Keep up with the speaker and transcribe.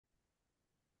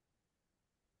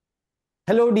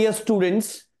Hello, dear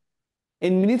students.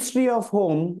 In Ministry of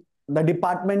Home, the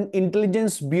Department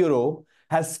Intelligence Bureau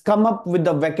has come up with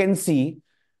the vacancy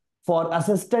for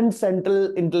Assistant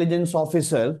Central Intelligence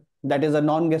Officer, that is a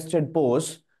non-guested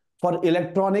post for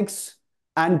electronics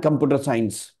and computer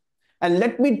science. And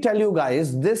let me tell you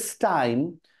guys, this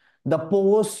time the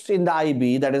post in the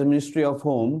IB, that is Ministry of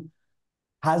Home,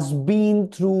 has been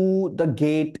through the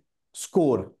GATE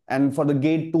score and for the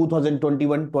GATE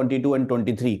 2021, 22 and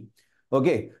 23.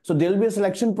 Okay, so there will be a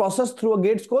selection process through a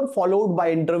GATE score followed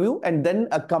by interview, and then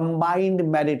a combined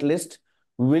merit list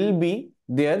will be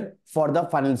there for the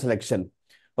final selection.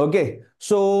 Okay,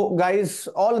 so guys,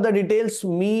 all the details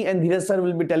me and Dheeraj sir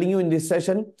will be telling you in this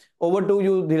session. Over to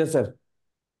you, Dheeraj sir.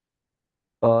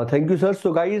 Thank you, sir.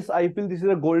 So, guys, I feel this is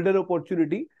a golden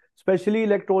opportunity. Especially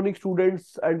electronic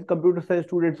students and computer science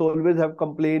students always have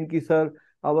complained ki, sir,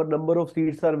 our number of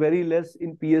seats are very less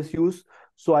in PSUs.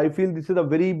 So, I feel this is a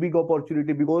very big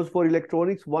opportunity because for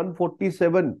electronics,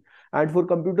 147 and for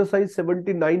computer science,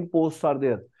 79 posts are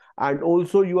there. And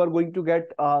also, you are going to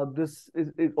get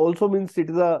it also means it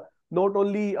is a not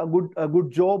only a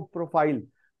good job profile,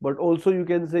 but also you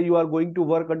can say you are going to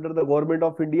work under the government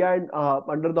of India and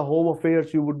under the home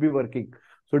affairs you would be working.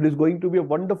 So it is going to be a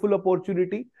wonderful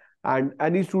opportunity. And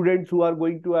any students who are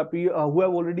going to appear, who have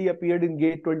already appeared in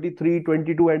GATE 23,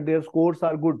 22, and their scores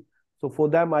are good. So for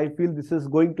them, I feel this is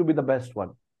going to be the best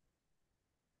one.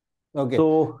 Okay.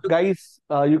 So guys,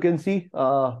 you can see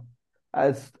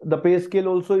as the pay scale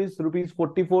also is rupees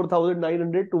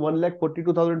 44,900 to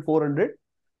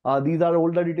 1,42,400. These are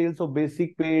all the details of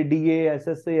basic pay, DA,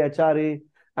 SSA, HRA,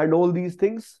 and all these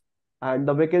things. And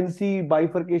the vacancy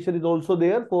bifurcation is also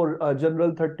there for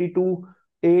general 32,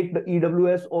 8,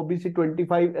 EWS, OBC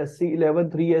 25, SC 11,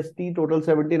 3 ST, total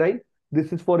 79.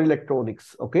 This is for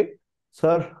electronics. Okay,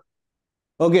 sir.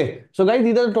 Okay, so guys,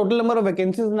 these are the total number of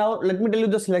vacancies. Now, let me tell you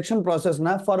the selection process.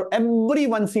 Now, for every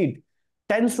one seat,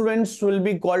 10 students will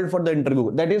be called for the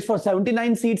interview. That is for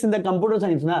 79 seats in the computer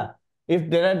science. Now, if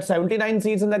there are 79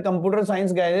 seats in the computer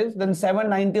science, guys, then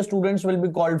 790 students will be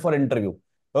called for interview.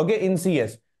 Okay, in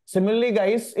CS. Similarly,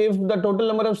 guys, if the total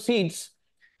number of seats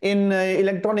in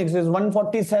electronics is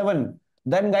 147,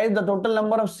 then guys, the total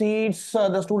number of seats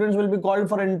the students will be called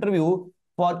for interview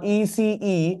for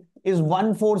ECE is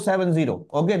 1470.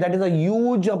 Okay, that is a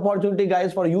huge opportunity,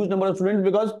 guys, for a huge number of students,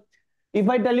 because if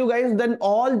I tell you guys, then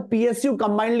all PSU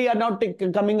combinedly are not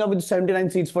coming up with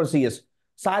 79 seats for CS.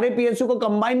 सारे PSU को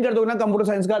combine कर दो ना computer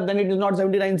science का, then it is not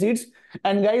 79 seats.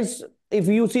 And guys, if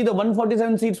you see the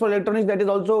 147 seats for electronics, that is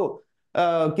also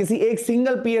किसी एक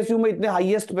single PSU में इतने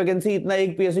highest vacancy इतना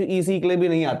एक PSU EC के लिए भी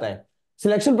नहीं आता है.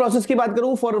 Selection process की बात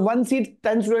करूं, for one seat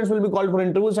 10 students will be called for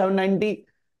interview, 790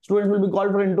 students will be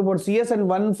called for interview for CS, and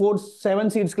 147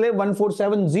 seats के लिए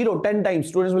 1470 10 times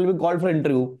students will be called for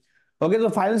interview. Okay, so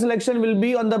final selection will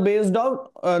be on the based of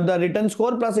the written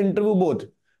score plus interview both.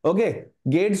 Okay,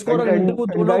 gate score और interview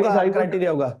दोनों का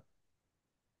criteria होगा.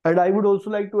 And I would also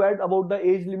like to add about the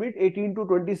age limit 18 to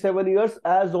 27 years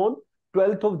as on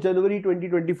 12th of January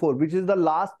 2024, which is the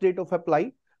last date of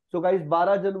apply. So guys,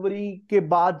 12 जनवरी के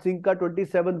बाद जिनका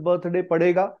 27th birthday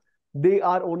पड़ेगा, they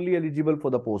are only eligible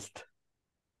for the post.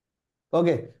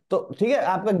 Okay तो ठीक है,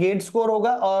 आपका gate score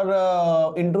होगा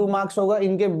और इंटरव्यू मार्क्स होगा,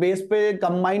 इनके बेस पे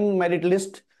combined merit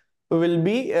list will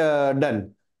be done.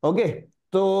 Okay,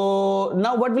 तो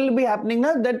now what will be happening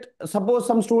ना, that suppose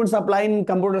some students apply in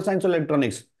computer science और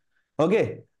electronics. Okay,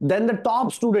 then the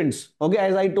top students, okay,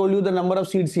 as I told you the number of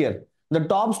seats here, the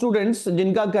top students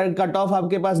जिनका cut off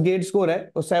आपके पास gate score है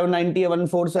तो 790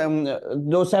 147,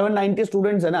 जो 790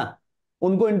 students है ना,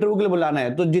 उनको interview के लिए बुलाना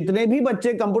है. तो जितने भी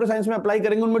बच्चे कंप्यूटर साइंस में अप्लाई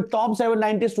करेंगे उनमें टॉप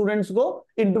 790 स्टूडेंट्स को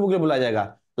इंटरव्यू के लिए बुलाया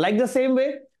जाएगा. Like the same way,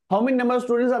 how many number of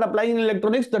students are applying in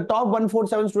electronics, the top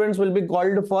 147 students will be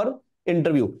called for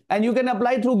interview, and you can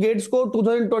apply through gate score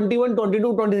 2021 22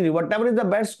 23, whatever is the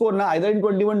best score now, either in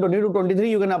 21 22 23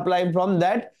 you can apply from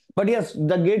that, but yes,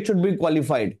 the gate should be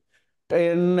qualified.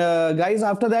 And guys,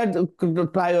 after that,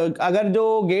 अगर जो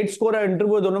gate score और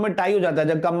interview दोनों में tie हो जाता है,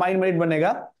 जब combined merit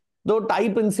बनेगा तो टाई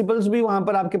प्रिंसिपल्स भी वहां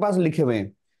पर आपके पास लिखे हुए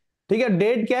हैं. ठीक है,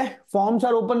 डेट क्या है, forms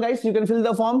are open guys, you can fill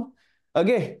the form.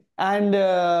 Okay, and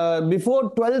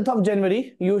before 12th of January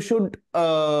you should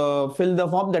fill the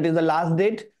form, that is the last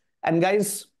date. And guys,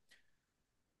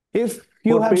 if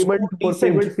you for have payment, scored for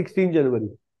decent, payment 16 January.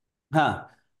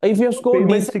 if you have scored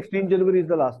Payment decent, 16 January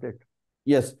is the last date.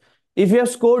 yes, if you have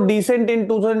scored decent in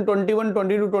 2021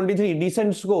 22 23,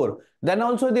 decent score, then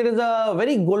also there is a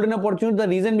very golden opportunity. The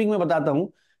reason being मैं बताता हूं,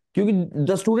 क्योंकि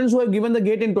the students who have given the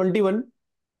gate in 21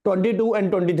 22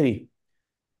 and 23,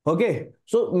 Okay,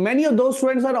 so many of those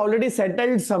students are already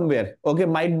settled somewhere. Okay,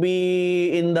 might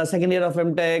be in the second year of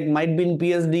MTech, might be in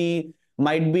PhD,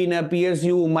 might be in a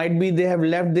PSU, might be they have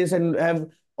left this and have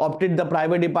opted the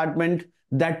private department.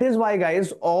 That is why,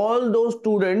 guys, all those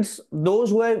students, those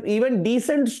who have even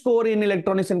decent score in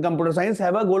electronics and computer science,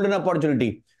 have a golden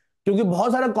opportunity. क्योंकि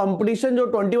बहुत सारा competition जो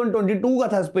 21-22 का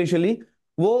था specially,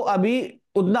 वो अभी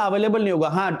उतना available नहीं होगा.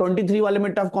 हाँ, 23 वाले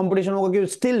में टफ कंपटीशन होगा कि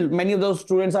still many of those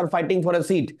students are fighting for a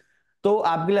seat. तो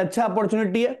आपके लिए अच्छा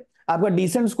अपॉर्चुनिटी है. आपका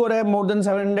डिसेंट स्कोर है मोर देन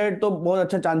 700, तो बहुत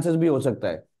अच्छा चांसेस भी हो सकता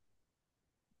है.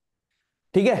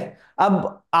 ठीक है.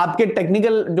 अब आपके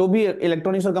टेक्निकल जो भी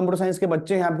इलेक्ट्रॉनिक्स और कंप्यूटर साइंस के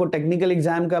बच्चे हैं, आपको टेक्निकल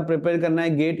एग्जाम का प्रिपेयर करना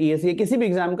है, गेट, ईएससी, किसी भी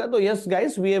एग्जाम का, तो yes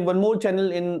guys, we have one more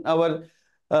channel in our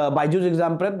BYJU'S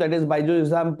exam prep, that is BYJU'S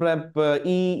exam prep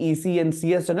E, EC and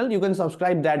CS channel. You can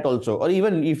subscribe that also, or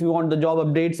even if you want the job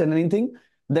updates and anything,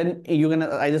 then you can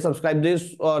either subscribe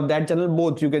this or that channel.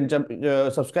 Both you can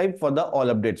subscribe for the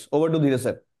all updates. Over to Dheeraj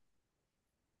sir.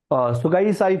 So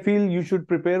guys, I feel you should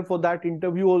prepare for that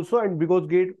interview also, and because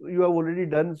gate you have already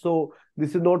done, so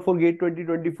this is not for gate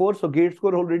 2024. So gate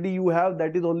score already you have,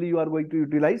 that is only you are going to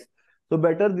utilize. So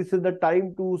better this is the time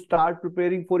to start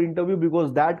preparing for interview,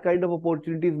 because that kind of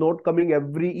opportunity is not coming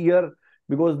every year,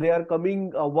 because they are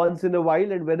coming once in a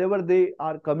while, and whenever they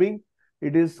are coming,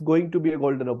 it is going to be a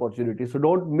golden opportunity. So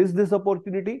don't miss this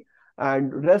opportunity.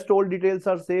 And rest all details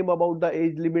are same about the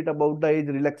age limit, about the age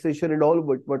relaxation and all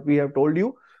what we have told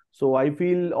you. So I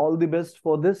feel all the best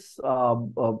for this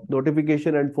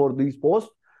notification and for these posts.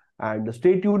 And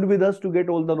stay tuned with us to get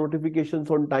all the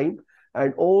notifications on time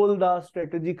and all the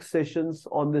strategic sessions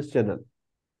on this channel.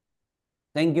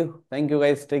 Thank you. Thank you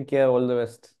guys. Take care. All the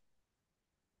best.